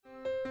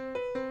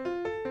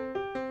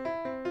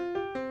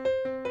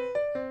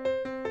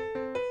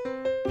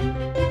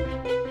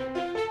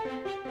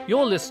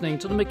You're listening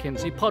to the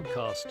McKinsey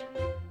podcast,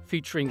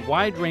 featuring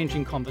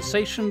wide-ranging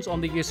conversations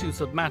on the issues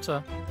that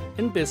matter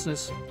in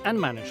business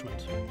and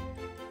management.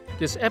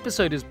 This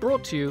episode is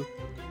brought to you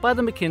by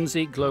the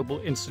McKinsey Global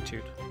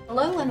Institute.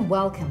 Hello and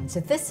welcome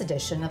to this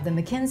edition of the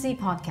McKinsey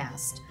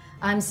podcast.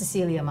 I'm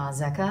Cecilia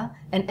Mazeka,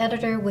 an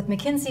editor with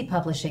McKinsey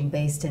Publishing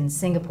based in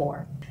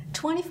Singapore.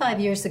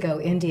 25 years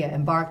ago, India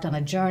embarked on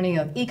a journey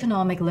of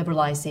economic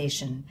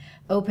liberalization,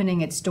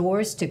 opening its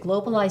doors to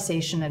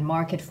globalization and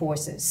market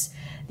forces.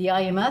 The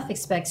IMF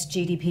expects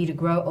GDP to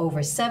grow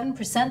over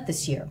 7%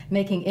 this year,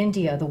 making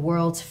India the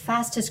world's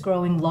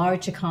fastest-growing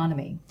large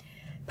economy.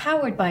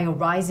 Powered by a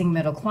rising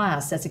middle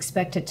class that's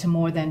expected to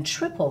more than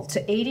triple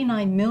to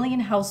 89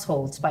 million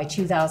households by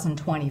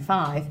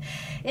 2025,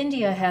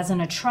 India has an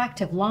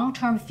attractive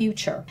long-term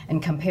future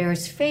and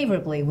compares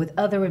favorably with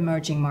other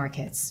emerging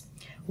markets.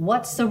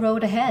 What's the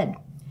road ahead?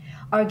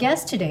 Our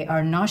guests today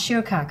are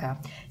Nashir Kaka,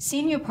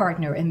 Senior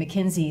Partner in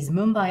McKinsey's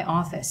Mumbai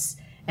office,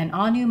 and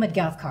Anu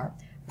Madgavkar,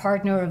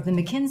 partner of the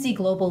McKinsey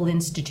Global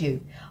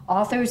Institute,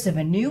 authors of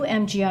a new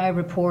MGI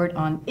report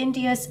on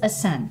India's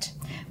ascent,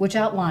 which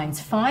outlines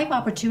 5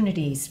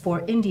 opportunities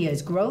for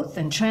India's growth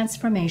and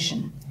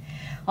transformation.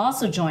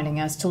 Also joining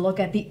us to look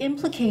at the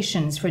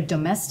implications for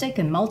domestic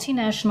and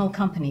multinational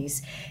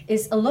companies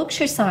is Alok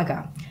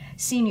Shirsaga,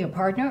 Senior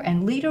Partner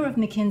and leader of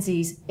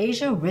McKinsey's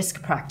Asia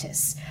Risk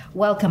Practice.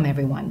 Welcome,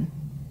 everyone.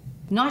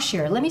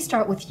 Nashir, let me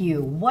start with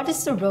you. What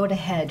is the road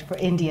ahead for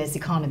India's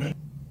economy?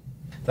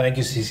 Thank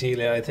you,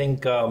 Cecilia. I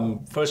think,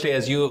 firstly,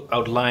 as you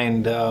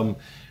outlined,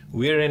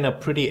 we're in a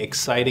pretty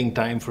exciting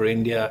time for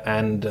India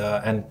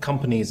and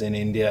companies in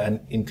India, and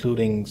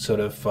including sort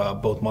of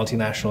both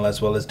multinational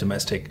as well as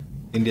domestic.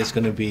 India is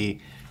going to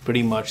be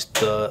pretty much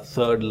the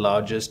third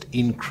largest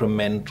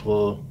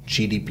incremental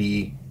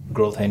GDP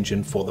growth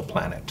engine for the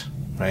planet,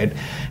 right?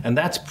 And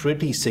that's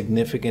pretty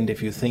significant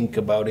if you think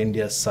about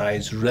India's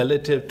size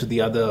relative to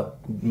the other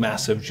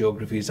massive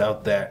geographies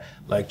out there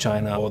like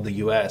China or the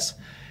US.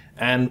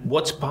 And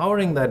what's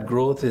powering that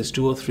growth is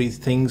 2 or 3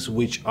 things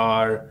which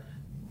are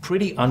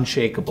pretty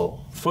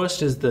unshakable.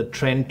 First is the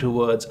trend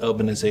towards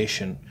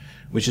urbanization,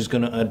 which is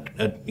going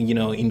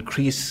to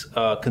increase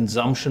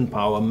consumption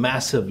power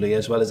massively,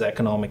 as well as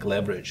economic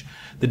leverage.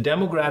 The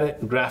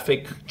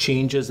demographic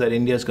changes that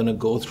India is going to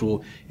go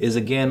through is,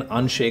 again,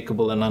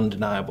 unshakable and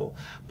undeniable.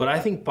 But I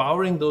think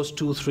powering those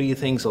 2-3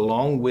 things,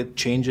 along with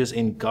changes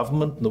in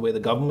government, the way the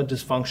government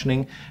is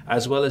functioning,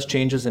 as well as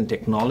changes in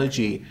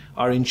technology,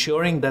 are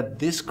ensuring that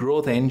this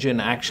growth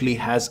engine actually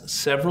has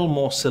several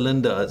more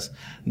cylinders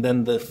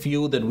than the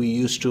few that we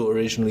used to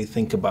originally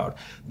think about.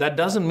 That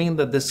doesn't mean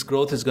that this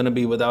growth is going to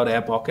be without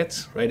air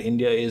pockets, right?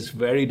 India is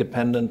very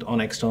dependent on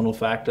external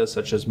factors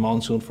such as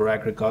monsoon for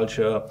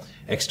agriculture,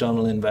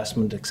 external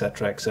investment,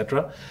 etc.,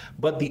 etc.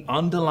 But the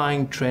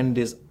underlying trend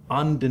is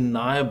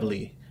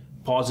undeniably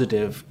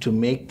positive to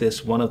make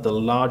this one of the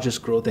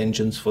largest growth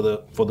engines for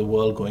the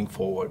world going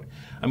forward.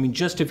 I mean,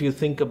 just if you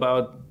think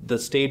about the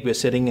state we're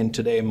sitting in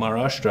today,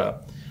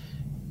 Maharashtra,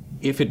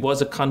 if it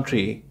was a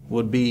country,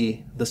 would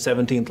be the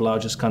 17th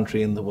largest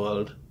country in the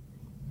world,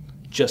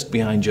 just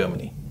behind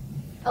Germany.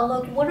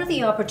 Alok, what are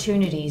the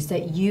opportunities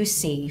that you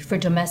see for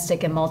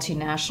domestic and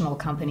multinational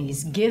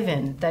companies,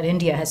 given that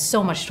India has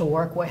so much to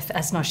work with,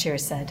 as Nashir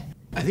said?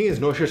 I think, as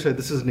Nashir said,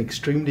 this is an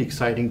extremely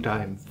exciting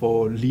time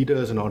for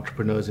leaders and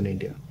entrepreneurs in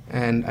India.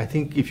 And I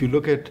think if you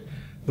look at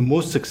the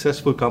most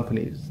successful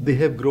companies, they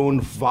have grown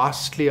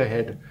vastly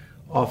ahead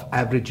of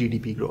average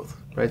GDP growth,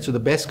 right? So the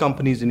best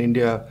companies in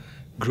India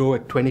grow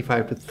at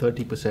 25 to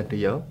 30% a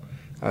year.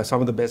 Some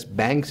of the best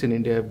banks in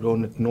India have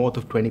grown at north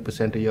of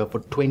 20% a year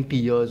for 20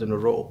 years in a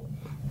row.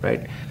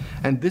 Right,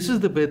 and this is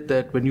the bit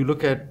that when you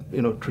look at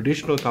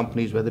traditional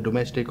companies, whether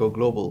domestic or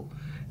global,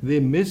 they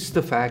miss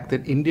the fact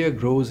that India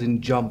grows in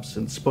jumps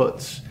and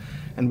spurts.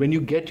 And when you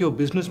get your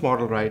business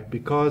model right,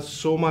 because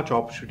so much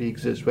opportunity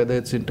exists, whether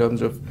it's in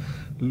terms of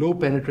low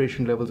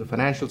penetration levels of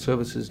financial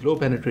services, low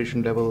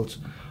penetration levels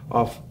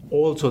of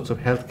all sorts of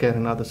healthcare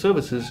and other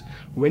services,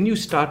 when you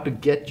start to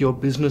get your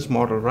business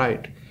model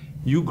right,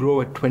 you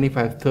grow at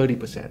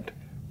 25-30%.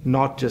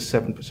 Not just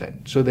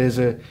 7%. So there's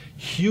a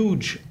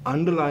huge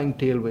underlying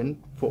tailwind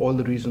for all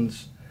the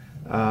reasons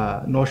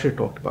Nashir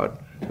talked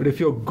about. But if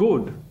you're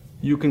good,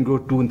 you can grow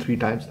 2 and 3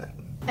 times that.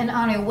 And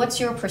Anu, what's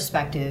your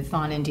perspective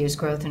on India's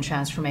growth and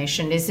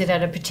transformation? Is it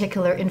at a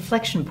particular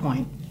inflection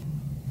point?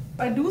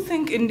 I do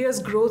think India's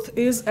growth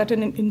is at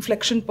an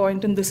inflection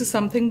point, and this is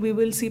something we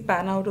will see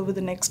pan out over the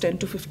next 10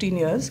 to 15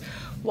 years.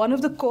 One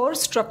of the core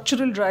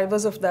structural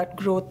drivers of that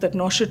growth that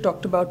Nashir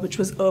talked about, which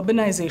was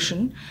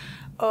urbanization,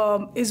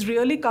 is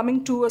really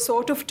coming to a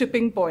sort of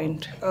tipping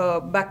point,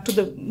 back to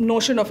the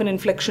notion of an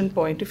inflection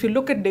point. If you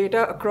look at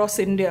data across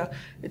India,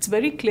 it's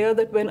very clear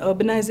that when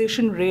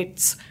urbanization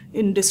rates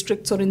in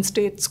districts or in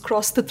states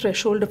cross the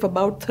threshold of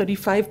about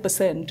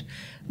 35%,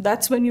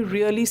 that's when you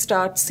really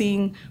start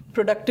seeing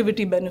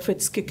productivity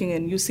benefits kicking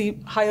in. You see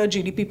higher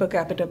GDP per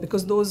capita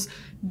because those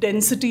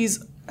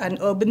densities and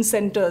urban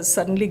centers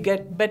suddenly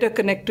get better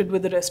connected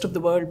with the rest of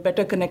the world,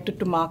 better connected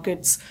to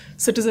markets.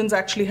 Citizens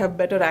actually have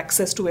better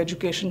access to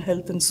education,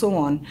 health, and so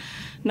on.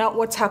 Now,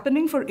 what's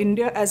happening for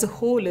India as a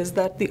whole is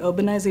that the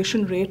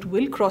urbanization rate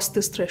will cross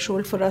this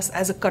threshold for us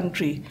as a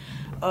country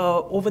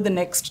over the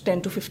next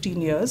 10 to 15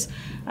 years.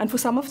 And for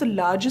some of the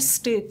largest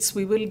states,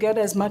 we will get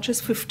as much as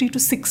 50 to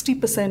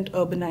 60%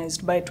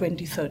 urbanized by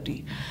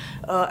 2030.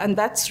 And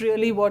that's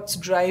really what's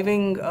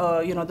driving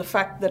the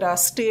fact that our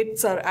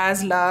states are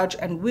as large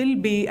and will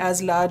be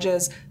as large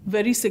as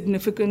very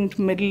significant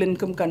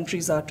middle-income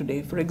countries are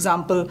today. For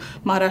example,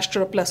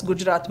 Maharashtra plus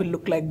Gujarat will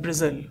look like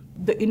Brazil.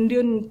 The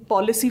Indian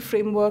policy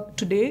framework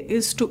today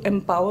is to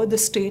empower the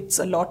states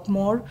a lot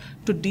more,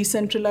 to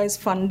decentralize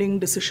funding,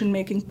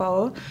 decision-making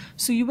power.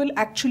 So you will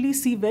actually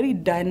see very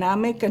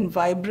dynamic and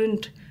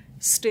vibrant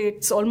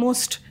states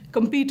almost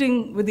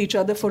competing with each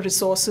other for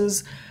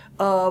resources,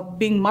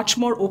 being much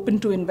more open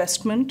to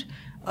investment.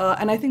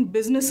 And I think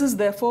businesses,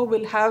 therefore,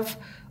 will have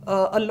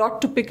a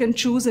lot to pick and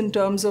choose in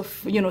terms of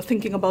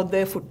thinking about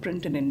their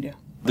footprint in India.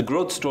 The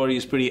growth story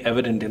is pretty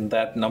evident in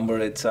that number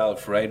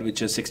itself, right?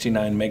 Which is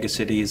 69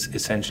 megacities,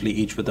 essentially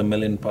each with a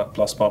million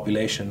plus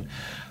population.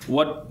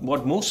 What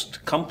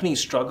most companies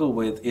struggle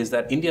with is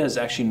that India is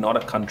actually not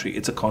a country,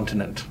 it's a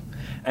continent.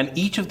 And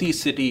each of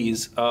these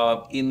cities,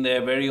 in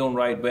their very own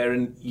right,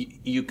 wherein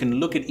you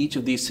can look at each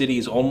of these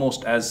cities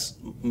almost as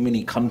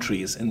mini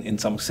countries in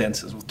some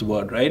senses of the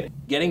word, right?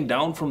 Getting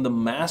down from the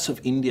mass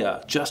of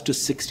India just to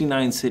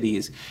 69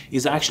 cities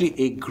is actually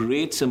a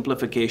great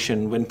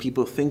simplification when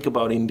people think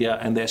about India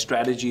and their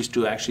strategies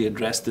to actually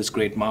address this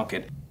great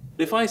market.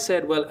 If I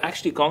said, well,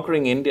 actually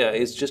conquering India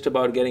is just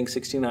about getting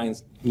 69,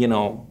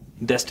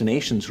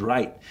 destinations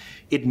right,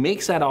 it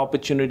makes that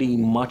opportunity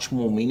much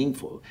more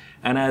meaningful.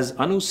 And as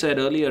Anu said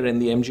earlier in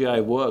the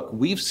MGI work,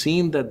 we've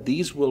seen that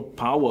these will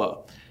power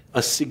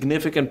a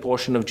significant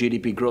portion of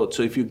GDP growth.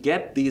 So if you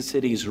get these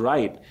cities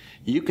right,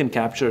 you can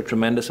capture a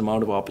tremendous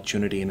amount of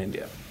opportunity in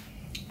India.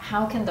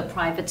 How can the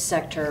private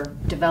sector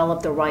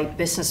develop the right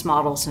business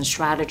models and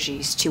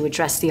strategies to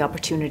address the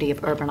opportunity of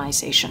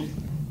urbanization?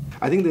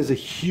 I think there's a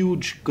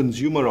huge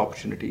consumer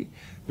opportunity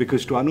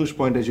because, to Anu's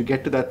point, as you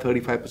get to that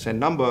 35%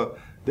 number,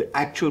 the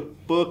actual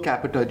per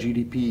capita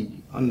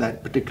GDP on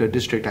that particular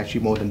district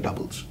actually more than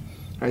doubles,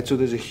 right? So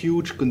there's a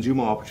huge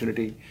consumer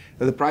opportunity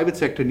that the private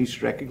sector needs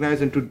to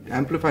recognize. And to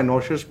amplify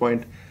Naushir's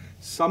point,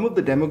 some of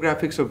the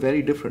demographics are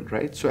very different,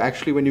 right? So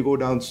actually when you go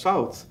down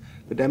south,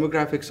 the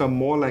demographics are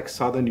more like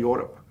Southern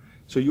Europe.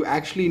 So you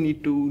actually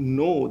need to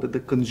know that the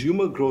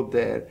consumer growth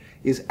there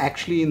is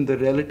actually in the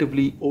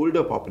relatively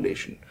older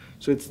population.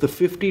 So it's the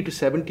 50 to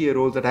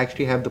 70-year-olds that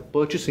actually have the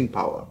purchasing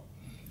power,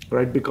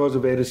 right, because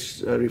of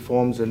various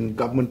reforms and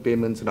government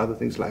payments and other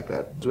things like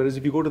that. Whereas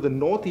if you go to the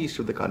northeast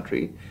of the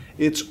country,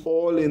 it's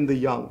all in the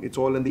young, it's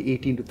all in the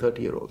 18 to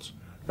 30-year-olds,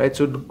 right?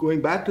 So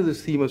going back to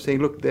this theme of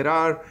saying, look, there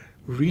are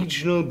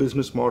regional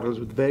business models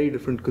with very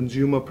different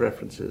consumer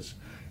preferences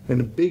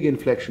and a big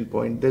inflection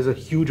point. There's a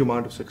huge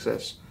amount of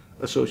success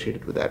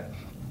associated with that.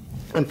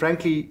 And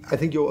frankly, I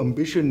think your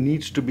ambition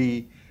needs to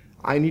be,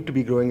 I need to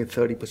be growing at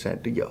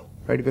 30% a year,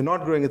 right? If you're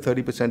not growing at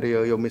 30% a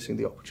year, you're missing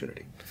the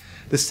opportunity.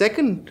 The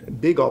second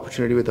big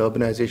opportunity with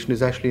urbanization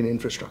is actually in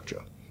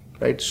infrastructure,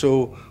 right?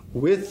 So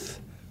with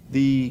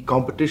the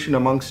competition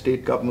among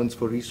state governments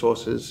for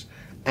resources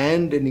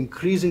and an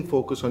increasing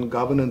focus on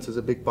governance as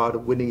a big part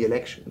of winning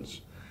elections,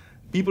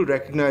 people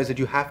recognize that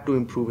you have to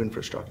improve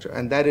infrastructure.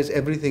 And that is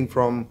everything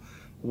from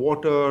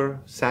water,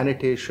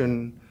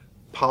 sanitation,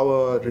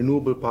 power,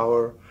 renewable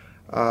power,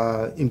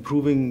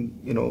 improving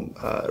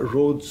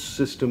roads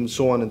systems,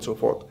 so on and so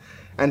forth.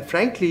 And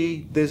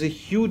frankly, there's a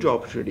huge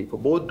opportunity for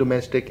both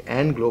domestic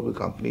and global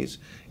companies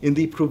in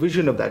the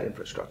provision of that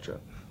infrastructure,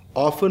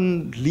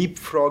 often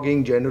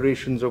leapfrogging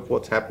generations of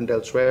what's happened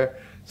elsewhere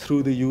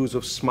through the use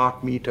of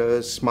smart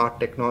meters, smart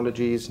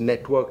technologies,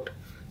 networked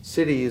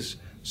cities,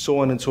 so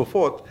on and so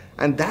forth.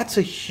 And that's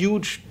a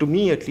huge, to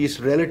me at least,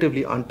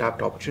 relatively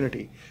untapped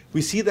opportunity.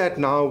 We see that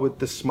now with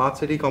the smart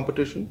city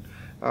competition,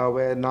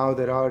 where now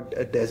there are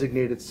a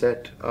designated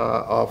set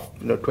of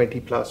 20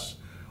 plus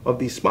of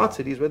these smart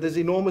cities where there's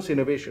enormous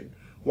innovation.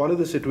 One of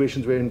the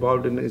situations we're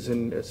involved in is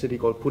in a city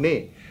called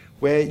Pune,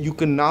 where you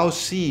can now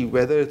see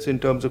whether it's in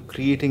terms of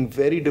creating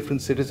very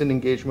different citizen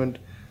engagement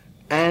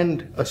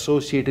and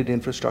associated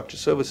infrastructure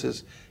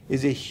services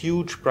is a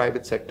huge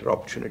private sector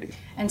opportunity.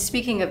 And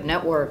speaking of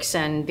networks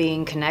and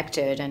being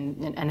connected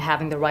and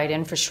having the right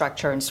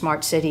infrastructure in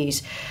smart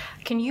cities,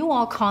 can you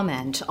all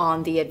comment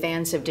on the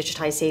advance of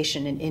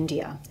digitization in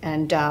India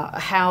and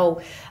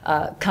how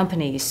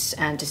companies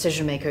and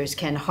decision makers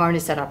can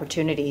harness that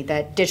opportunity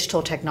that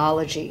digital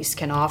technologies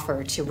can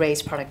offer to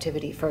raise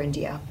productivity for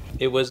India?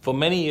 It was for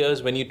many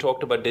years when you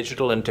talked about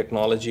digital and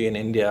technology in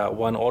India,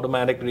 one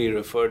automatically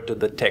referred to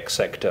the tech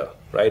sector,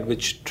 right,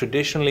 which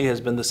traditionally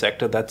has been the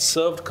sector that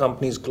served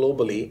companies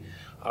globally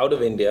out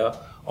of India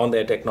on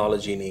their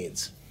technology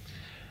needs.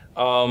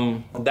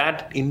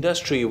 That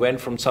industry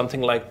went from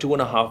something like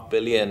 $2.5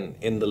 billion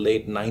in the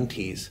late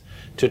 90s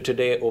to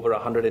today over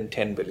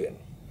 $110 billion.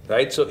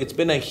 right? So it's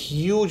been a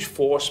huge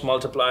force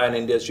multiplier in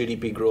India's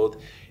GDP growth.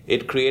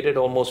 It created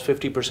almost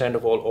 50%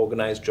 of all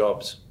organized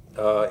jobs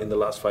in the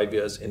last 5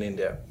 years in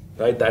India,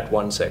 right? That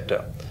one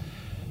sector.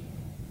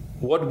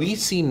 What we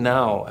see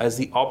now as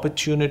the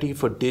opportunity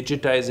for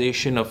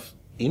digitization of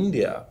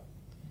India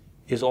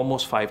is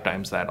almost 5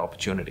 times that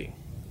opportunity,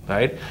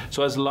 right?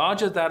 So as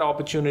large as that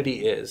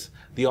opportunity is,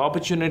 the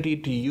opportunity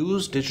to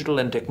use digital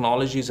and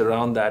technologies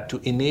around that to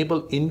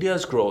enable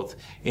India's growth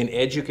in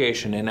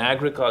education, in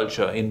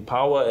agriculture, in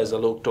power, as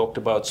Alok talked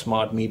about,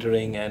 smart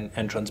metering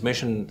and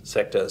transmission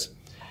sectors,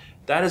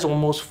 that is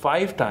almost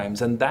 5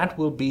 times, and that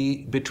will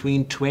be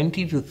between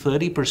 20 to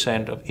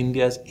 30% of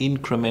India's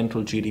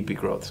incremental GDP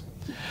growth.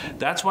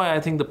 That's why I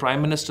think the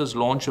Prime Minister's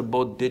launch of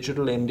both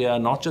Digital India,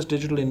 not just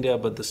Digital India,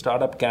 but the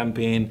startup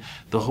campaign,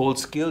 the whole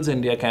Skills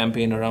India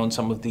campaign around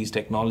some of these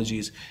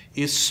technologies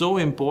is so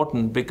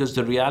important, because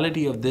the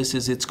reality of this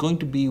is it's going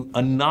to be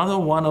another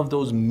one of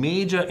those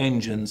major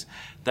engines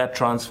that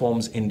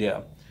transforms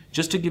India.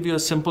 Just to give you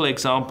a simple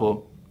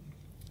example,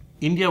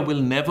 India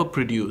will never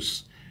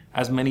produce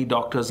as many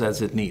doctors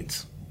as it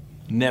needs.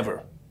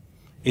 Never.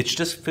 It's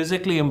just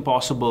physically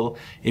impossible,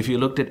 if you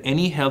looked at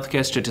any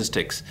healthcare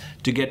statistics,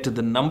 to get to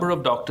the number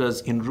of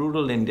doctors in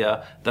rural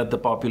India that the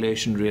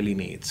population really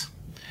needs.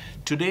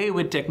 Today,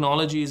 with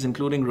technologies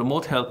including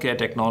remote healthcare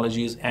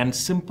technologies and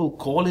simple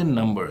call-in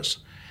numbers,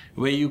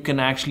 where you can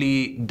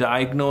actually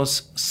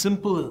diagnose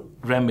simple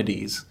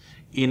remedies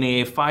in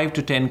a 5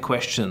 to 10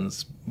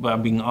 questions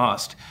being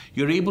asked,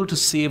 you're able to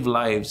save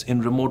lives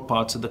in remote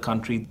parts of the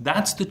country.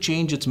 That's the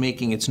change it's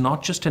making. It's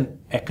not just an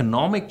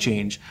economic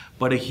change,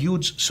 but a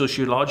huge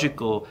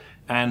sociological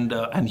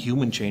and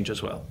human change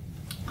as well.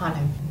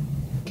 Anu.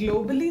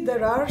 Globally,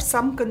 there are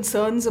some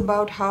concerns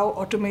about how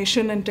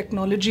automation and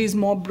technologies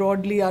more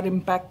broadly are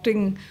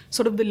impacting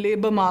sort of the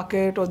labor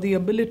market or the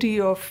ability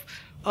of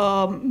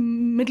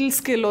middle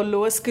skill or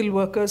lower skill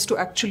workers to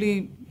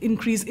actually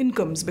increase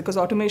incomes, because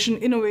automation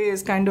in a way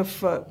is kind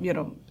of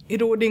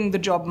eroding the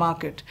job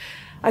market.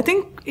 I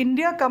think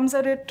India comes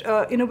at it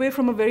in a way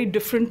from a very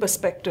different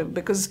perspective,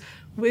 because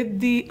with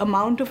the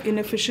amount of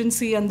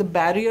inefficiency and the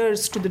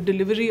barriers to the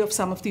delivery of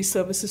some of these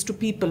services to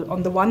people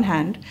on the one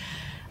hand,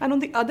 and on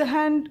the other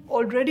hand,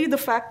 already the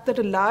fact that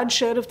a large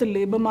share of the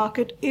labor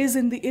market is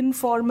in the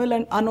informal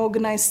and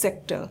unorganized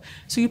sector.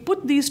 So you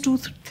put these two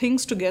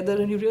things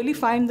together and you really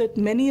find that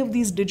many of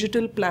these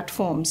digital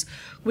platforms,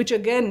 which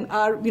again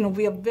are,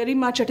 we are very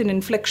much at an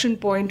inflection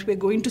point. We're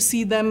going to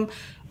see them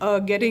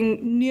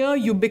getting near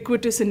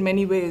ubiquitous in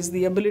many ways.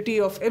 The ability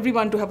of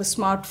everyone to have a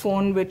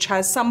smartphone which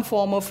has some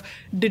form of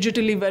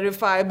digitally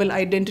verifiable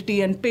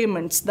identity and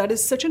payments. That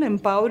is such an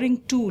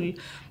empowering tool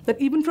that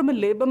even from a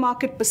labor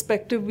market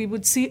perspective, we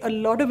would see a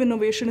lot of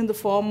innovation in the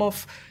form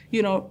of,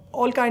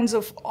 all kinds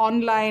of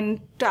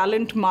online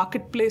talent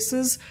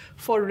marketplaces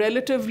for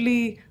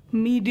relatively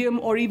medium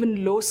or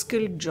even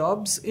low-skilled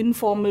jobs,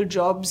 informal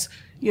jobs,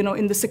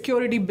 in the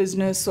security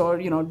business, or,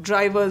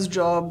 drivers'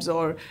 jobs,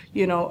 or,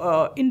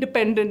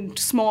 independent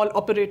small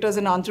operators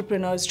and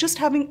entrepreneurs, just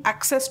having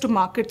access to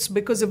markets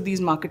because of these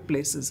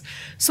marketplaces.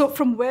 So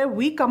from where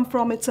we come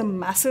from, it's a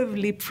massive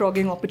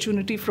leapfrogging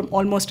opportunity from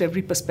almost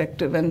every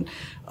perspective. And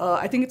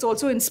I think it's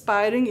also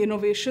inspiring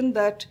innovation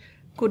that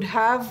could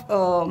have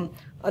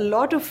a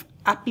lot of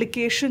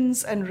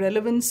applications and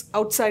relevance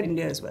outside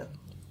India as well.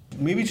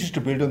 Maybe just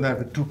to build on that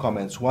with 2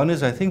 comments. One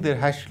is, I think there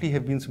actually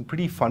have been some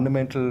pretty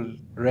fundamental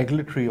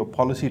regulatory or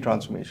policy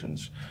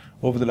transformations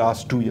over the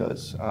last 2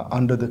 years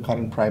under the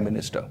current Prime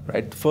Minister,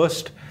 right?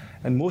 First,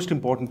 and most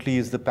importantly,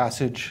 is the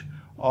passage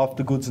of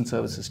the goods and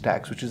services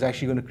tax, which is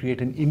actually going to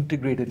create an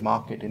integrated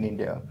market in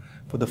India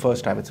for the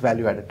first time. It's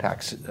value-added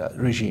tax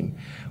regime,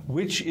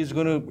 which is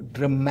going to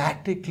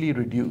dramatically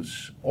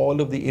reduce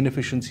all of the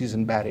inefficiencies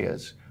and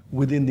barriers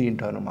within the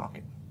internal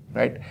market.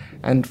 Right?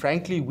 And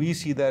frankly, we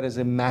see that as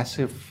a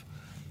massive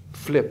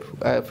flip,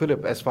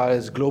 Philip, as far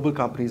as global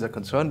companies are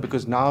concerned,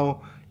 because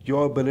now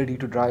your ability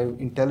to drive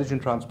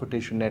intelligent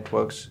transportation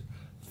networks,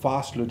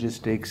 fast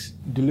logistics,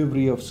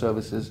 delivery of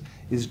services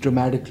is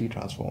dramatically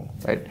transformed,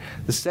 right?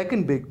 The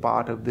second big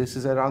part of this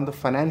is around the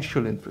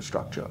financial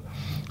infrastructure.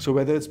 So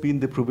whether it's been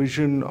the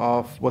provision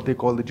of what they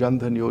call the Jan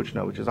Dhan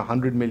Yojana, which is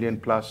 100 million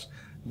plus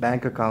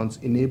bank accounts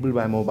enabled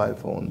by mobile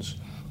phones,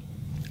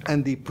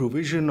 and the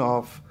provision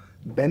of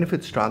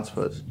benefits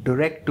transfers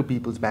direct to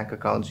people's bank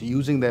accounts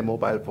using their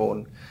mobile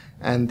phone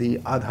and the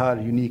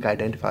Aadhaar unique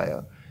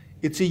identifier.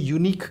 It's a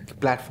unique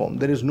platform.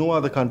 There is no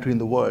other country in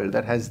the world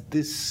that has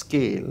this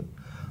scale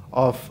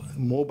of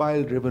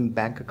mobile-driven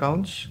bank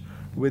accounts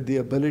with the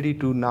ability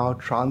to now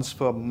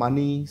transfer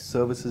money,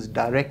 services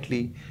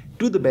directly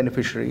to the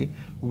beneficiary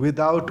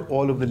without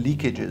all of the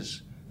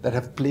leakages that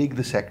have plagued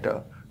the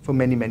sector for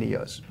many, many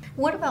years.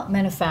 What about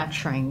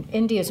manufacturing?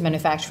 India's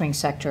manufacturing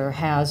sector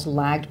has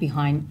lagged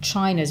behind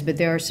China's, but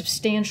there are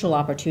substantial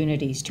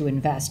opportunities to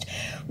invest.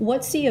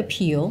 What's the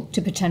appeal to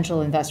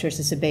potential investors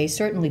as a base,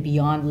 certainly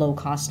beyond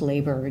low-cost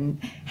labor,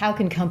 and how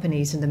can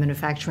companies in the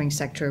manufacturing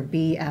sector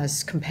be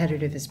as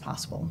competitive as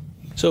possible?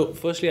 So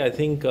firstly, I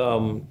think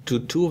to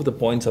 2 of the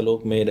points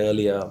Alok made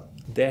earlier,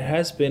 there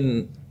has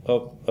been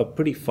a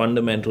pretty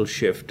fundamental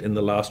shift in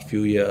the last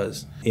few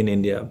years in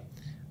India.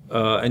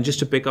 And just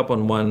to pick up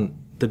on one,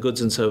 the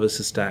goods and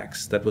services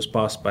tax that was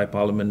passed by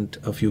Parliament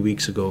a few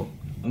weeks ago.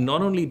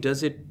 Not only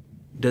does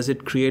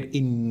it create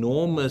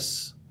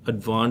enormous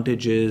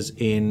advantages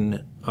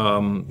in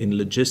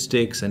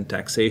logistics and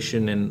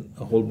taxation and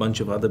a whole bunch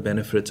of other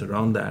benefits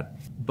around that,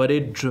 but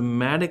it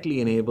dramatically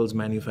enables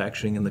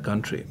manufacturing in the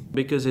country.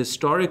 Because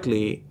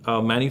historically,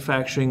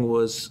 manufacturing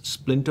was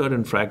splintered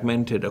and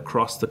fragmented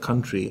across the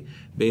country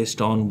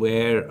based on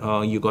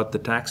where you got the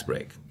tax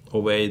break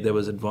or where there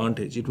was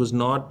advantage. It was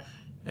not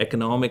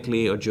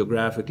economically or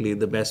geographically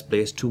the best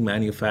place to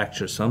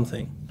manufacture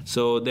something.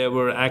 So there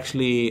were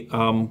actually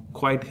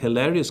quite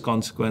hilarious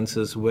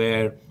consequences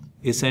where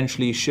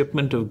essentially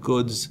shipment of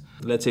goods,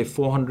 let's say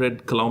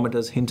 400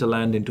 kilometers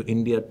hinterland into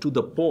India to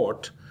the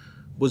port,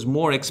 was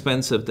more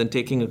expensive than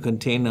taking a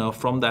container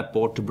from that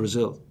port to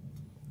Brazil,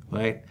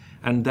 right?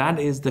 And that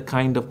is the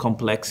kind of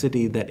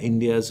complexity that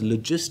India's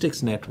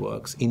logistics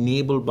networks,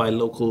 enabled by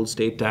local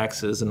state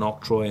taxes and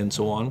octroi and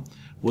so on,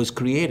 was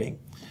creating.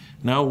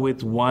 Now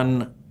with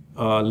one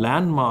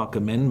landmark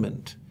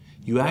amendment,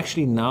 you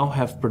actually now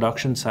have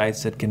production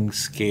sites that can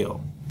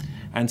scale.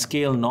 And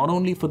scale not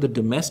only for the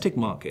domestic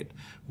market,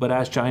 but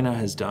as China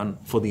has done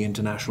for the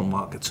international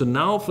market. So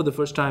now for the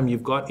first time,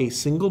 you've got a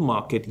single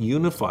market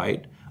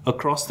unified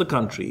across the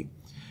country,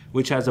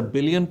 which has 1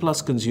 billion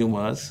plus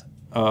consumers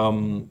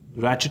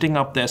ratcheting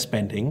up their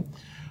spending,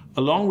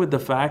 along with the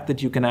fact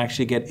that you can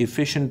actually get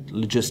efficient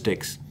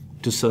logistics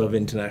to serve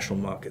international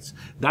markets.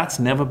 That's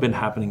never been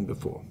happening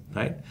before,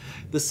 right?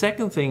 The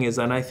second thing is,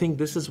 and I think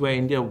this is where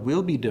India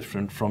will be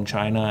different from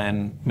China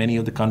and many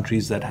of the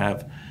countries that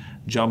have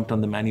jumped on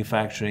the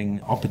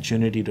manufacturing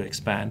opportunity to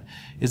expand,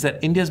 is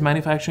that India's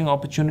manufacturing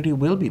opportunity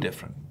will be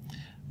different.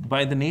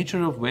 By the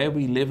nature of where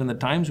we live and the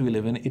times we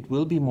live in, it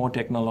will be more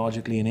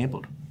technologically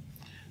enabled.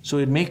 So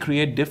it may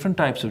create different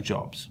types of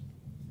jobs.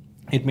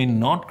 It may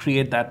not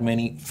create that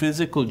many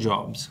physical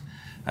jobs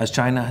as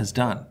China has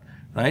done,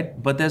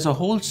 right? But there's a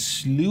whole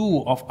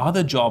slew of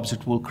other jobs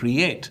it will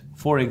create.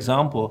 For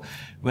example,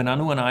 when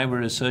Anu and I were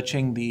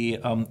researching the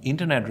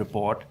internet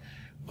report,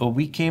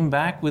 we came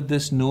back with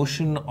this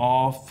notion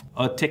of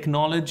a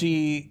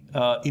technology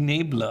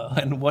enabler.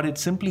 And what it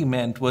simply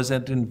meant was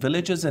that in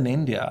villages in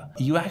India,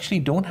 you actually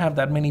don't have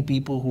that many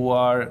people who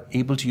are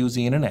able to use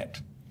the internet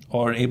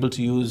or able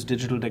to use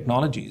digital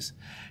technologies,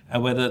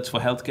 whether it's for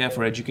healthcare,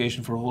 for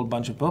education, for a whole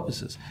bunch of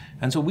purposes.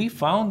 And so we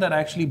found that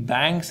actually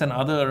banks and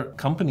other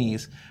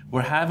companies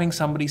were having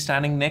somebody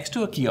standing next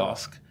to a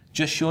kiosk,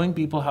 just showing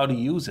people how to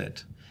use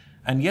it.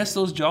 And yes,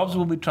 those jobs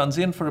will be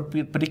transient for a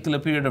particular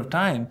period of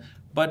time,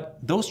 but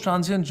those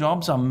transient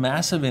jobs are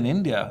massive in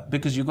India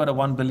because you've got a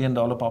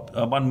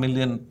 $1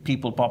 million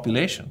people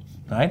population,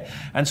 right?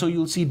 And so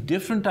you'll see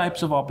different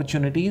types of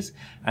opportunities.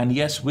 And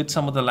yes, with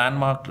some of the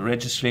landmark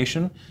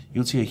registration,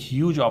 you'll see a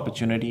huge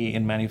opportunity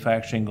in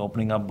manufacturing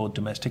opening up both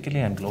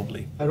domestically and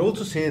globally. I'd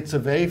also say it's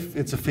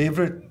a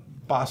favorite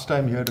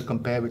pastime here to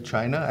compare with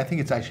China. I think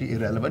it's actually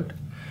irrelevant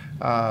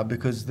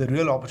because the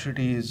real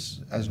opportunity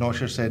is, as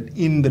Naushad said,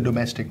 in the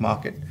domestic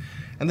market.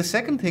 And the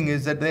second thing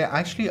is that there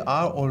actually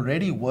are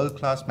already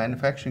world-class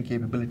manufacturing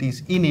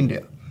capabilities in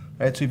India,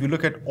 right? So if you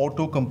look at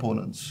auto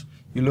components,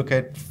 you look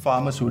at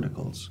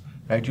pharmaceuticals,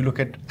 right? You look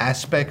at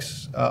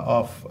aspects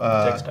of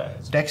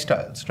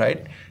textiles,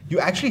 right? You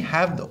actually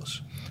have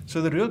those.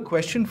 So the real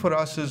question for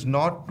us is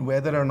not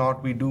whether or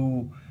not we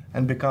do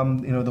and become,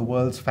 the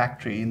world's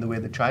factory in the way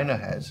that China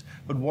has,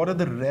 but what are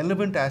the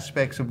relevant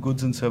aspects of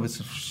goods and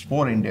services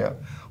for India?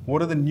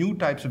 What are the new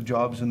types of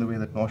jobs in the way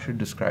that Naushad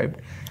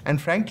described?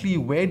 And frankly,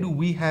 where do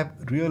we have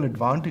real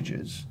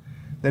advantages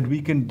that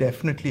we can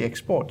definitely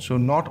export? So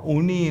not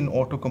only in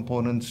auto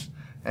components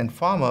and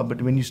pharma,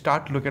 but when you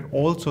start to look at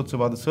all sorts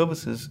of other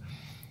services,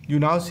 you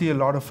now see a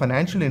lot of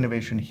financial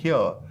innovation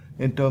here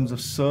in terms of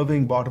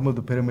serving bottom of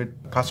the pyramid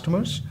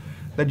customers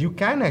that you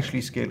can actually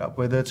scale up,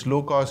 whether it's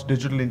low-cost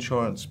digital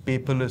insurance,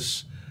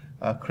 paperless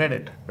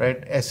credit,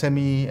 right,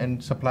 SME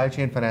and supply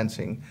chain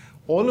financing.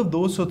 All of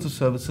those sorts of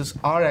services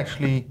are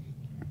actually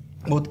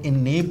both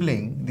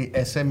enabling the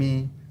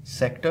SME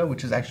sector,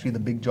 which is actually the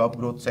big job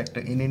growth sector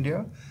in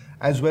India,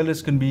 as well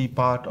as can be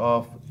part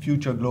of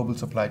future global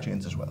supply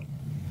chains as well.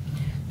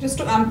 Just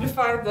to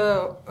amplify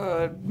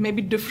the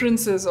maybe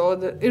differences or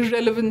the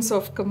irrelevance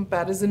of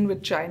comparison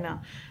with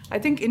China, I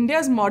think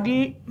India's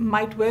model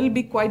might well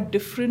be quite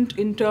different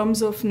in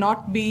terms of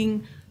not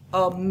being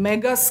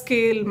mega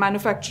scale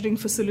manufacturing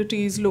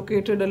facilities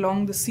located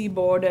along the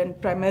seaboard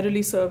and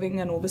primarily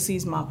serving an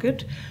overseas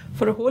market.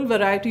 For a whole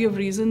variety of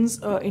reasons,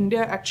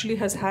 India actually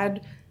has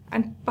had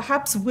and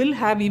perhaps will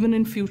have even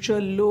in future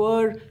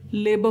lower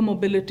labor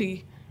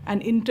mobility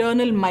and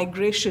internal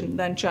migration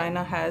than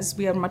China has.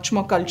 We are much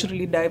more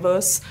culturally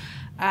diverse,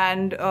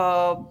 and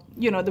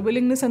the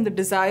willingness and the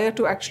desire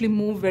to actually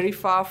move very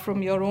far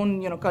from your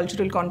own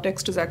cultural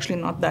context is actually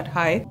not that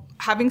high.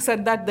 Having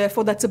said that,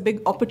 therefore, that's a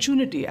big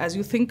opportunity as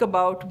you think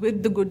about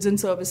with the goods and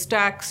service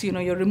tax.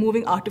 You're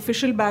removing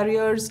artificial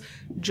barriers.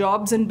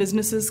 Jobs and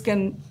businesses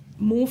can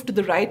move to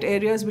the right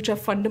areas which are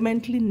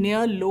fundamentally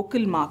near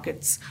local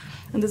markets.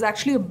 And there's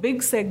actually a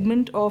big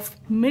segment of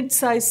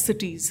mid-sized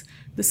cities,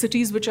 the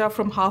cities which are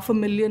from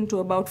 500,000 to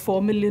about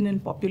 4 million in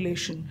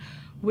population,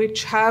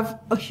 which have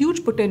a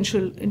huge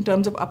potential in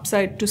terms of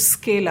upside to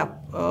scale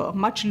up. A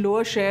much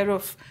lower share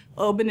of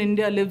urban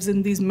India lives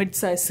in these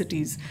mid-sized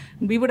cities.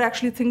 And we would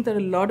actually think that a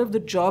lot of the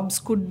jobs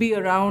could be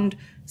around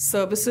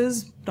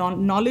services,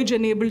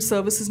 knowledge-enabled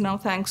services now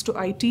thanks to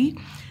IT,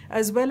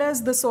 as well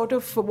as the sort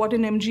of what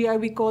in MGI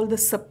we call the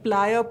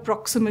supplier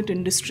proximate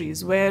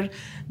industries, where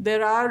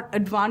there are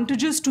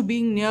advantages to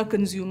being near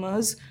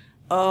consumers,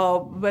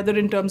 whether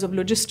in terms of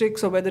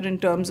logistics or whether in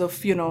terms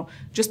of,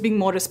 just being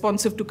more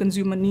responsive to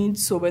consumer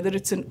needs. So whether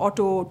it's in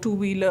auto,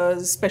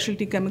 two-wheelers,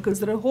 specialty chemicals,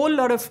 there are a whole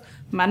lot of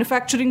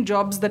manufacturing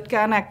jobs that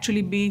can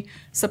actually be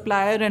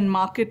supplier and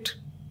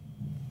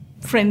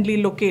market-friendly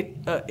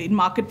in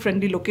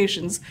market-friendly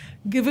locations,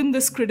 given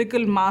this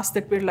critical mass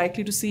that we're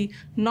likely to see,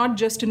 not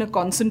just in a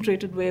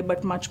concentrated way,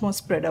 but much more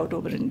spread out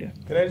over India.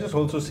 Can I just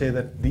also say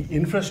that the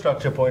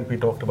infrastructure point we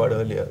talked about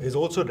earlier is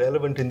also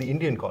relevant in the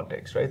Indian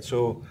context, right?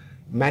 So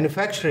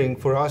manufacturing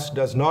for us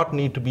does not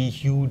need to be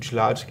huge,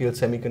 large-scale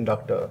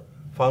semiconductor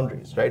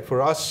foundries, right?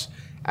 For us,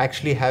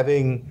 actually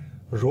having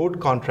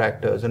road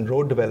contractors and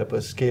road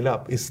developers scale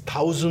up is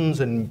thousands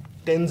and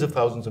tens of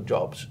thousands of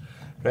jobs,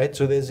 right?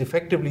 So there's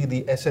effectively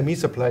the SME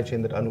supply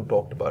chain that Anu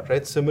talked about,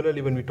 right?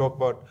 Similarly, when we talk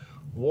about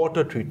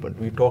water treatment,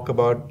 we talk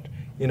about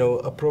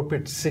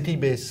appropriate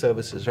city-based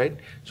services, right?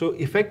 So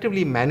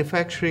effectively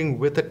manufacturing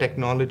with a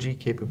technology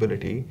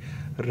capability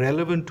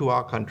relevant to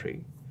our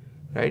country,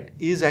 right,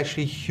 is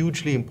actually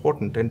hugely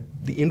important. And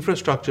the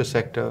infrastructure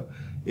sector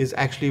is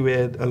actually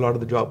where a lot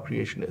of the job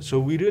creation is. So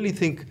we really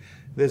think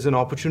there's an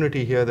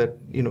opportunity here that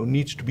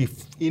needs to be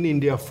in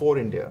India for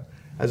India,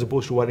 as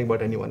opposed to worrying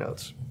about anyone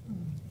else.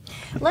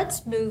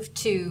 Let's move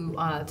to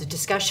the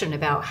discussion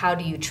about how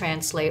do you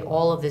translate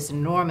all of this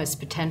enormous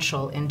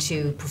potential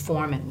into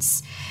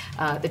performance,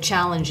 the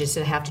challenges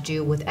that have to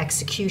do with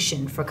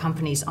execution for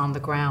companies on the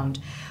ground.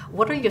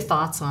 What are your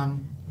thoughts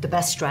on the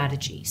best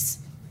strategies?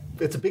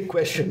 It's a big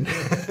question,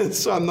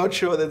 so I'm not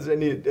sure there's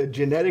any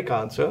generic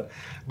answer.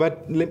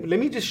 But let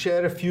me just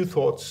share a few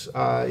thoughts.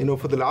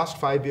 For the last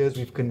 5 years,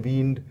 we've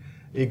convened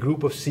a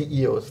group of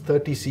CEOs,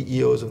 30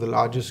 CEOs of the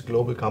largest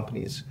global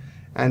companies.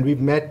 And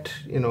we've met,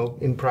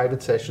 in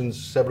private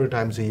sessions several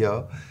times a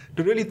year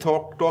to really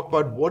talk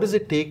about what does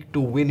it take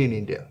to win in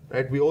India,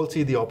 right? We all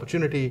see the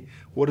opportunity.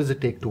 What does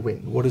it take to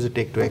win? What does it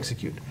take to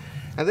execute?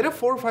 And there are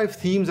 4 or 5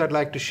 themes I'd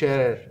like to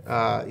share,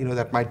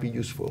 that might be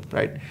useful,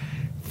 right?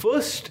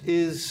 First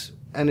is,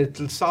 and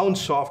it'll sound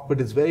soft,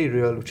 but it's very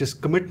real, which is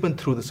commitment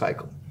through the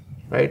cycle,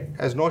 right?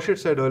 As Naushad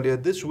said earlier,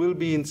 this will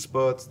be in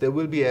spurts, there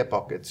will be air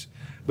pockets.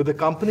 But the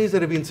companies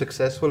that have been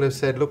successful have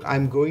said, look,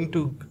 I'm going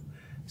to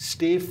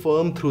stay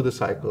firm through the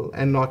cycle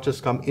and not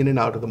just come in and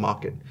out of the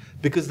market.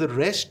 Because the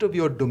rest of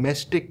your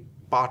domestic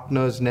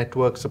partners,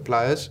 network,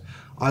 suppliers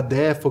are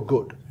there for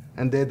good,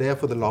 and they're there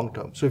for the long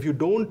term. So if you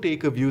don't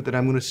take a view that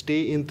I'm going to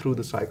stay in through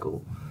the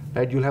cycle,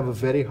 right, you'll have a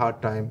very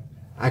hard time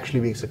actually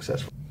being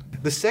successful.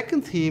 The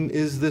second theme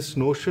is this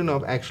notion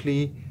of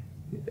actually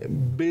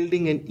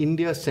building an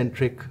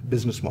India-centric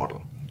business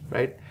model,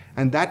 right?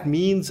 And that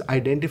means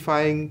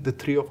identifying the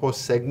 3 or 4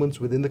 segments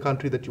within the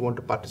country that you want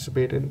to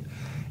participate in.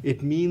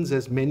 It means,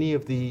 as many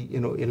of the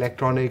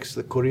electronics,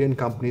 the Korean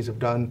companies have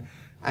done,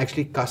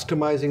 actually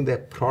customizing their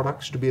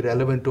products to be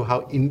relevant to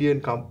how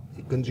Indian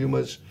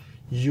consumers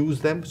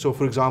use them. So,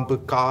 for example,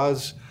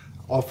 cars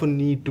often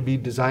need to be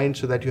designed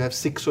so that you have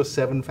 6 or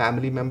 7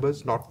 family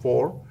members, not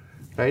 4.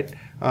 Right?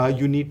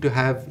 You need to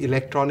have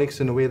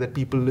electronics in a way that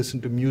people listen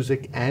to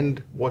music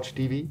and watch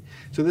TV.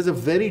 So there's a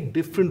very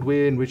different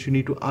way in which you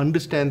need to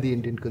understand the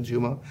Indian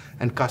consumer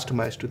and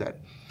customize to that.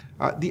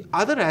 The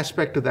other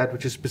aspect of that,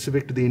 which is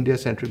specific to the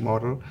India-centric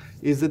model,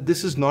 is that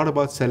this is not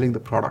about selling the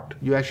product.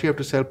 You actually have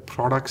to sell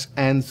products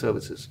and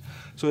services.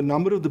 So a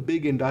number of the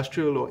big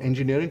industrial or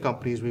engineering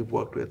companies we've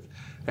worked with,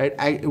 right,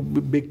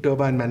 big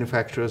turbine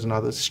manufacturers and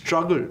others,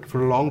 struggled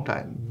for a long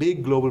time,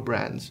 big global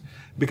brands,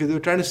 because they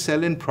were trying to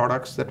sell in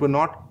products that were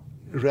not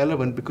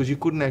relevant because you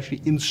couldn't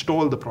actually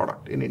install the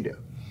product in India,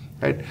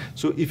 right?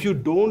 So if you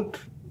don't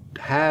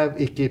have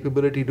a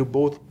capability to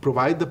both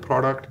provide the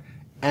product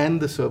and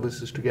the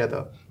services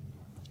together,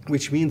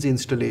 which means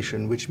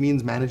installation, which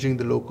means managing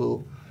the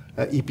local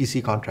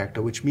EPC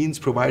contractor, which means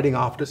providing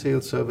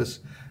after-sales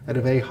service at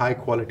a very high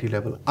quality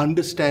level,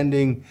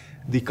 understanding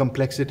the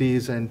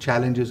complexities and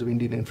challenges of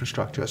Indian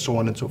infrastructure, so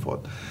on and so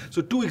forth.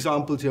 So 2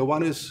 examples here.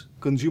 One is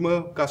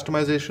consumer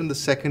customization. The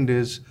second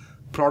is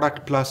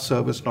product plus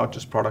service, not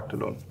just product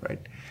alone, right?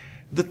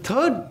 The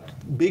third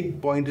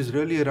big point is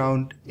really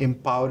around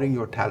empowering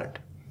your talent,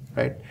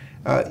 right?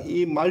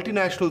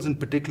 Multinationals in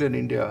particular in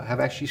India have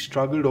actually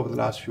struggled over the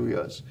last few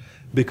years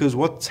because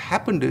what's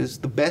happened is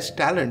the best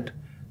talent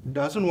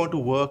doesn't want to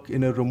work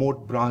in a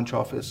remote branch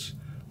office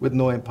with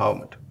no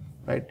empowerment,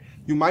 right?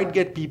 You might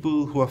get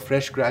people who are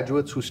fresh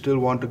graduates who still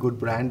want a good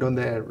brand on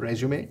their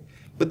resume,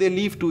 but they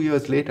leave 2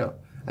 years later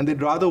and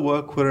they'd rather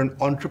work for an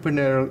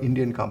entrepreneurial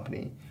Indian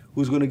company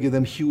who's going to give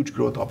them huge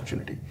growth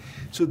opportunity.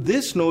 So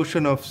this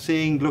notion of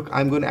saying, look,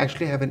 I'm going to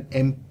actually have an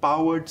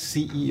empowered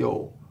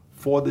CEO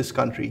for this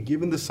country,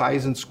 given the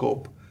size and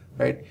scope,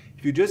 right?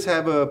 If you just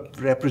have a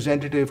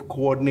representative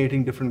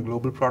coordinating different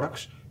global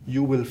products,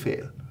 you will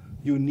fail.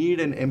 You need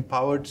an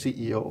empowered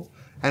CEO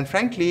and,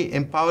 frankly,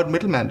 empowered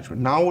middle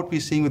management. Now what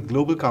we're seeing with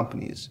global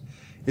companies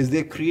is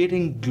they're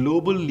creating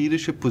global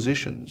leadership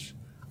positions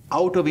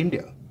out of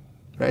India,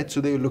 right?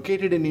 So they're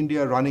located in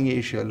India running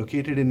Asia,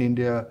 located in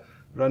India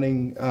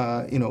running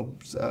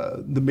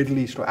the Middle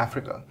East or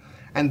Africa.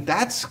 And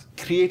that's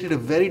created a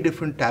very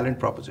different talent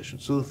proposition.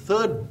 So the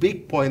third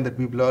big point that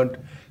we've learned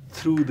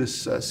through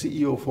this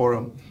CEO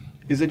forum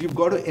is that you've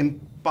got to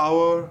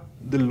empower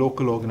the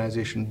local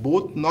organization,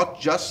 both not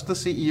just the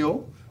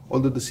CEO,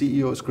 although the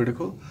CEO is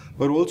critical,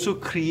 but also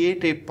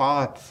create a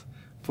path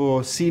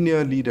for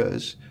senior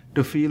leaders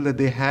to feel that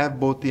they have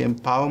both the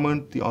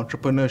empowerment, the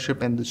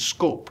entrepreneurship, and the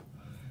scope.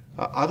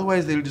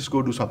 Otherwise, they'll just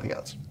go do something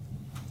else.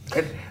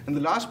 Right? And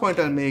the last point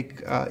I'll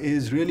make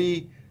is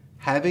really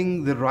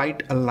having the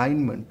right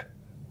alignment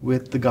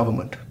with the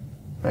government,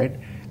 right?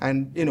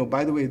 And,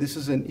 by the way, this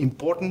is an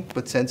important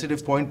but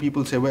sensitive point.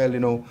 People say,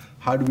 well,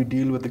 how do we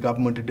deal with the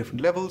government at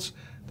different levels?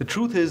 The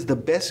truth is the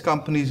best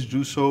companies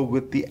do so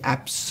with the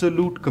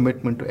absolute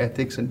commitment to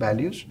ethics and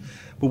values.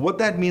 But what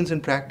that means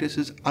in practice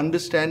is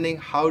understanding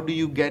how do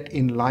you get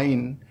in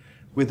line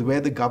with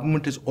where the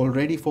government is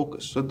already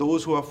focused. So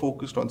those who are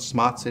focused on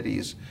smart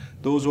cities,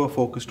 those who are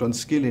focused on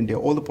Skill India,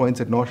 all the points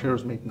that Naushad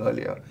was making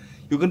earlier,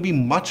 you're going to be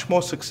much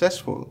more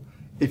successful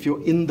if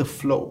you're in the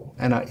flow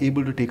and are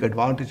able to take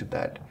advantage of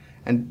that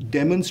and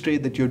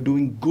demonstrate that you're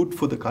doing good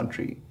for the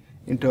country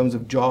in terms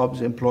of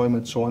jobs,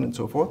 employment, so on and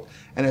so forth.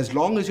 And as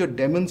long as you're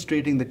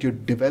demonstrating that you're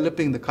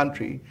developing the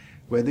country,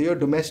 whether you're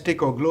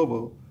domestic or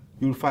global,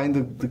 you'll find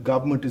that the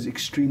government is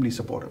extremely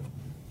supportive.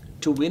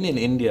 To win in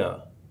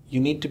India, you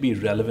need to be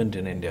relevant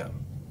in India.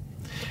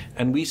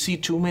 And we see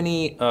too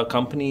many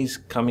companies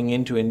coming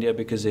into India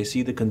because they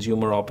see the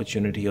consumer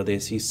opportunity or they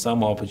see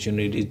some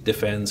opportunity,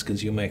 defense,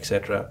 consumer,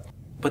 etc.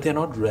 But they're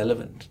not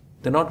relevant.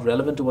 They're not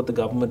relevant to what the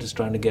government is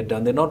trying to get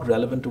done. They're not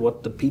relevant to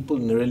what the people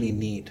really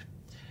need.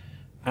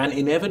 And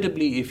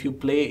inevitably, if you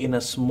play in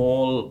a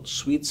small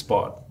sweet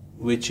spot,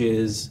 which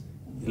is,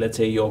 let's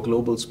say, your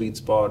global sweet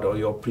spot or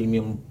your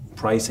premium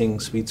pricing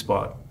sweet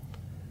spot,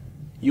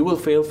 you will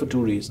fail for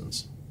two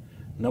reasons.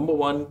 Number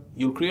one,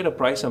 you'll create a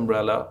price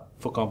umbrella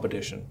for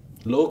competition,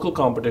 local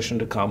competition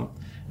to come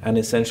and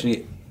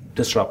essentially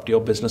disrupt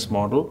your business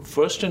model,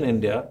 first in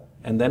India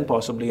and then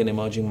possibly in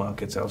emerging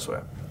markets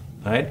elsewhere,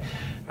 right?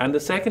 And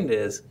the second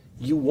is,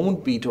 you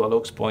won't be, to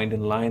Alok's point,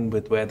 in line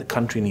with where the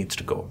country needs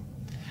to go.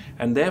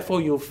 And therefore,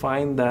 you'll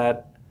find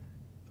that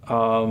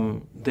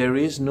there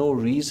is no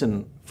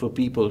reason for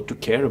people to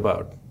care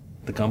about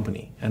the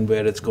company and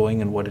where it's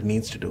going and what it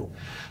needs to do.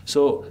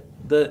 So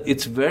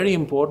it's very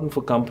important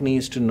for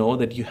companies to know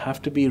that you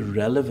have to be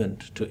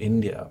relevant to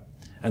India.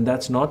 And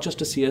that's not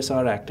just a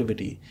CSR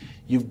activity.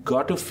 You've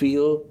got to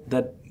feel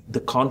that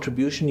the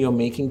contribution you're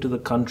making to the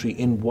country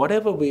in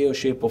whatever way or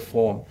shape or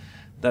form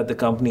that the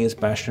company is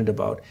passionate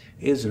about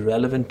is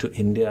relevant to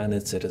India and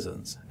its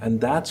citizens.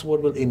 And that's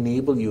what will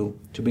enable you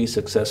to be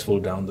successful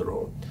down the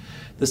road.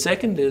 The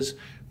second is,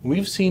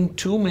 we've seen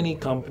too many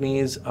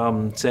companies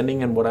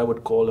sending in what I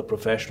would call a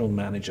professional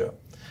manager.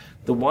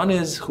 The one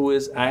is who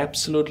is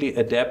absolutely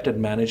adept at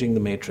managing the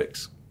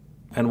matrix.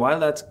 And while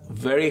that's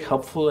very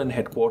helpful in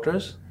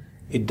headquarters,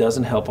 it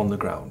doesn't help on the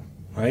ground,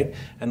 right?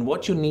 And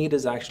what you need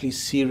is actually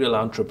serial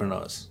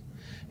entrepreneurs.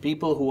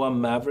 People who are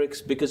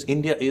mavericks, because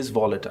India is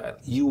volatile.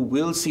 You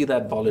will see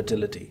that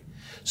volatility.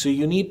 So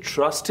you need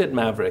trusted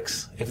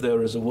mavericks, if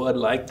there is a word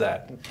like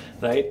that,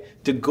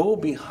 right? To go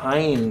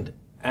behind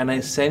and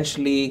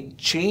essentially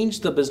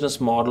change the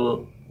business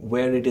model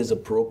where it is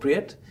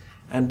appropriate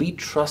and be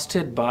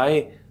trusted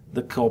by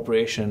the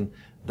corporation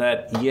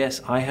that,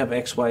 yes, I have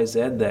X, Y, Z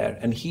there,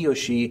 and he or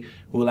she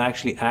will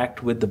actually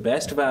act with the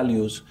best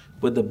values,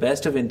 with the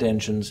best of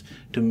intentions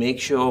to make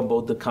sure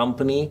both the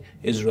company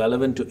is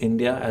relevant to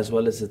India as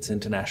well as its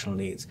international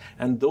needs.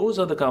 And those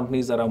are the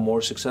companies that are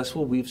more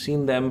successful. We've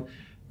seen them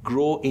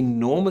grow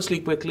enormously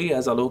quickly,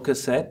 as Alok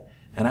has said,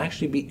 and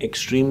actually be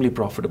extremely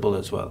profitable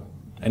as well,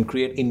 and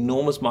create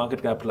enormous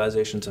market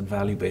capitalizations and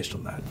value based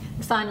on that.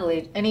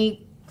 Finally,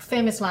 any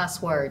famous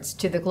last words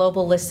to the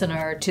global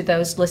listener, to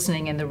those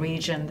listening in the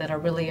region that are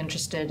really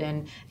interested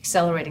in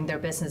accelerating their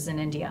business in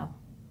India?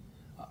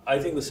 I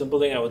think the simple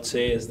thing I would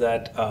say is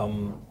that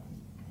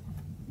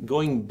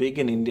going big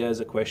in India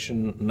is a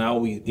question, now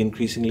we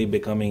increasingly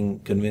becoming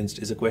convinced,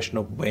 is a question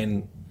of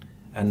when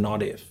and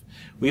not if.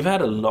 We've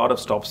had a lot of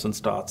stops and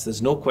starts.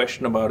 There's no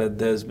question about it.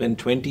 There's been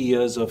 20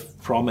 years of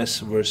promise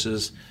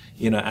versus,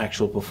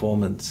 actual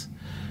performance.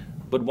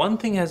 But one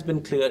thing has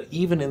been clear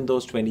even in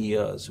those 20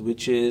 years,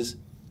 which is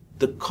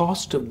the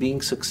cost of being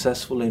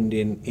successful in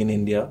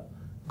India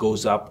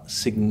goes up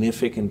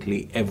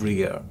significantly every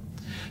year.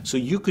 So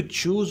you could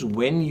choose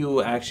when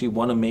you actually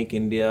want to make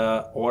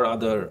India or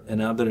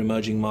another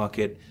emerging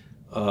market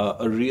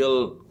a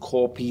real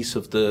core piece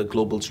of the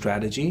global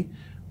strategy.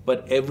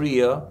 but every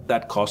year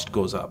that cost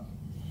goes up.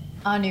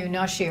 Anu,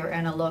 Nashir,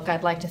 and Alok,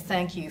 I'd like to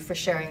thank you for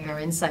sharing your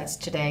insights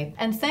today.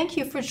 And thank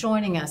you for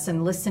joining us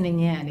and listening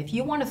in. If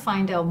you want to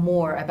find out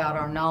more about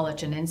our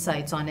knowledge and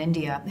insights on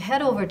India,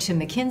 head over to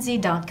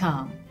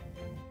mckinsey.com.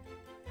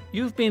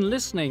 You've been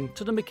listening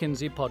to the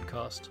McKinsey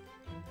podcast.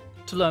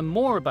 To learn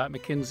more about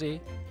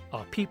McKinsey,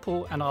 our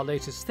people, and our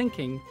latest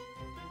thinking,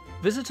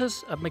 visit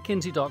us at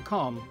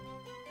mckinsey.com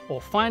or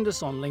find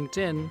us on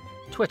LinkedIn,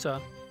 Twitter,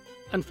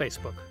 and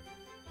Facebook.